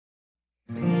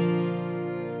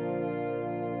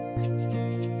My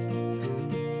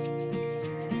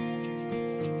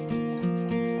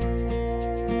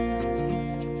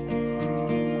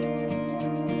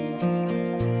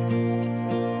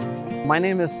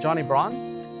name is Johnny Braun.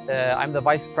 I'm the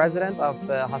Vice President of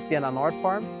Hacienda North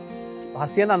Farms.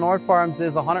 Hacienda North Farms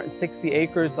is 160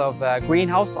 acres of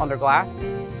greenhouse under glass.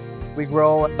 We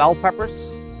grow bell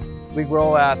peppers. We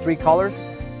grow 3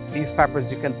 colors. These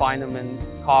peppers, you can find them in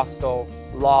Costco,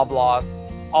 Loblaws,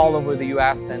 all over the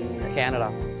US and Canada.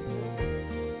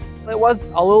 It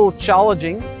was a little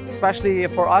challenging, especially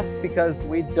for us, because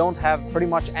we don't have pretty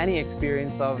much any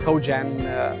experience of cogen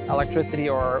electricity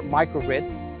or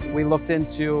microgrid. We looked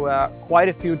into quite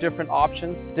a few different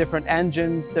options, different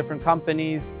engines, different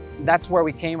companies. That's where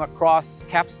we came across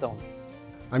Capstone.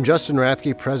 I'm Justin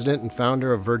Rathke, President and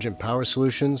founder of Virgin Power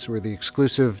Solutions. We're the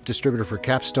exclusive distributor for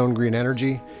Capstone Green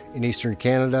Energy in Eastern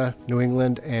Canada, New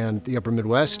England, and the Upper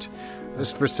Midwest. This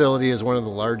facility is one of the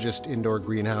largest indoor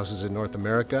greenhouses in North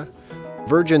America.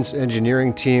 Virgin's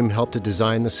engineering team helped to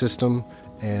design the system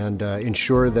and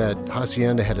ensure that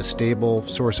Hacienda had a stable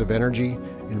source of energy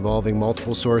involving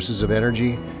multiple sources of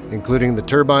energy, including the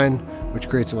turbine, which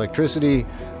creates electricity,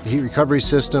 the heat recovery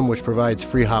system, which provides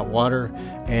free hot water,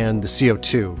 and the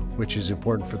CO2, which is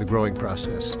important for the growing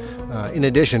process. In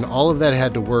addition, all of that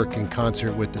had to work in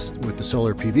concert with the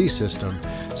solar PV system.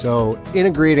 So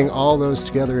integrating all those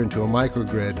together into a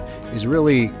microgrid is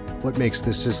really what makes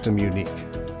this system unique.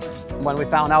 When we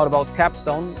found out about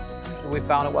Capstone, we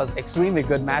found it was extremely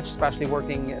good match, especially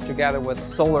working together with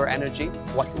solar energy.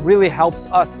 What really helps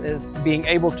us is being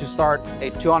able to start a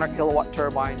 200 kilowatt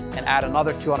turbine and add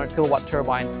another 200 kilowatt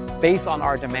turbine based on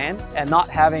our demand, and not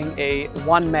having a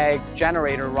 1 meg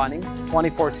generator running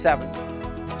 24/7.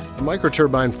 The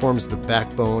microturbine forms the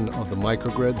backbone of the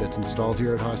microgrid that's installed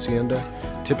here at Hacienda.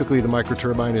 Typically, the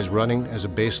microturbine is running as a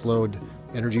baseload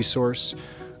energy source.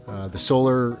 The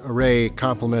solar array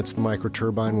complements the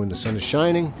microturbine when the sun is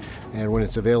shining and when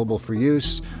it's available for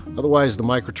use. Otherwise, the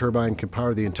microturbine can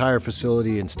power the entire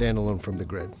facility and stand alone from the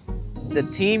grid. The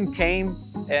team came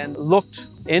and looked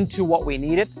into what we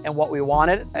needed and what we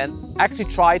wanted, and actually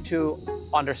tried to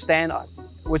understand us,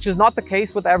 which is not the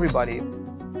case with everybody.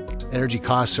 Energy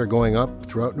costs are going up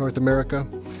throughout North America.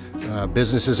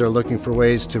 Businesses are looking for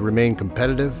ways to remain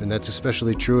competitive, and that's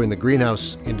especially true in the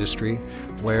greenhouse industry,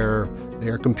 where they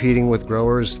are competing with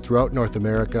growers throughout North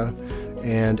America,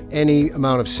 and any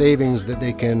amount of savings that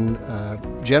they can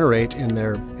generate in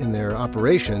their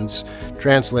operations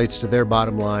translates to their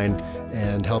bottom line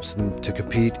and helps them to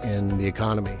compete in the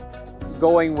economy.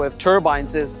 Going with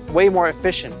turbines is way more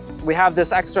efficient. We have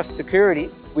this extra security.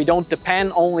 We don't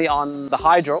depend only on the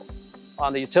hydro,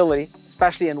 on the utility,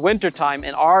 especially in wintertime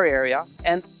in our area.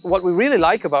 And what we really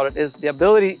like about it is the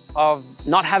ability of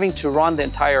not having to run the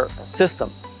entire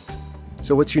system.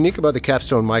 So what's unique about the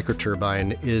Capstone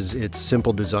microturbine is its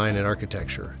simple design and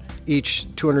architecture. Each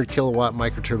 200 kilowatt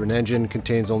microturbine engine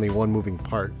contains only one moving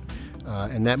part,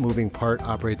 and that moving part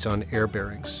operates on air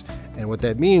bearings. And what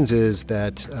that means is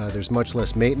that there's much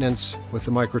less maintenance with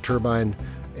the microturbine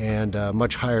and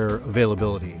much higher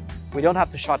availability. We don't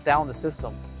have to shut down the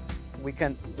system. We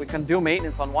can do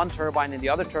maintenance on one turbine and the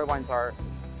other turbines are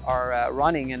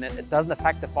running, and it doesn't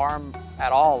affect the farm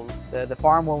at all. The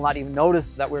farm will not even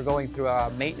notice that we're going through a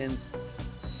maintenance.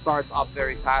 Starts up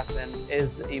very fast and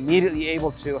is immediately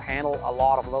able to handle a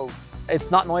lot of load.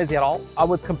 It's not noisy at all. I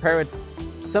would compare it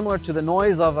similar to the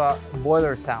noise of a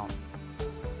boiler sound.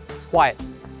 It's quiet.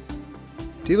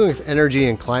 Dealing with energy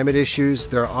and climate issues,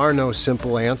 there are no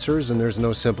simple answers and there's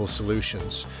no simple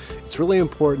solutions. It's really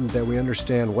important that we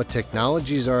understand what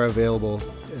technologies are available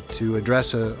to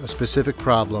address a specific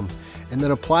problem, and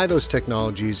then apply those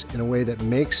technologies in a way that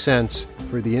makes sense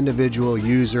for the individual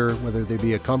user, whether they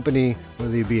be a company,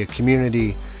 whether they be a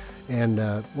community. And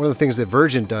one of the things that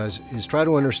Virgin does is try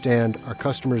to understand our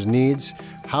customers' needs,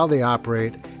 how they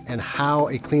operate, and how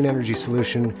a clean energy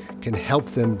solution can help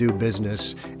them do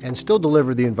business and still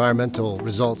deliver the environmental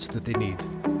results that they need.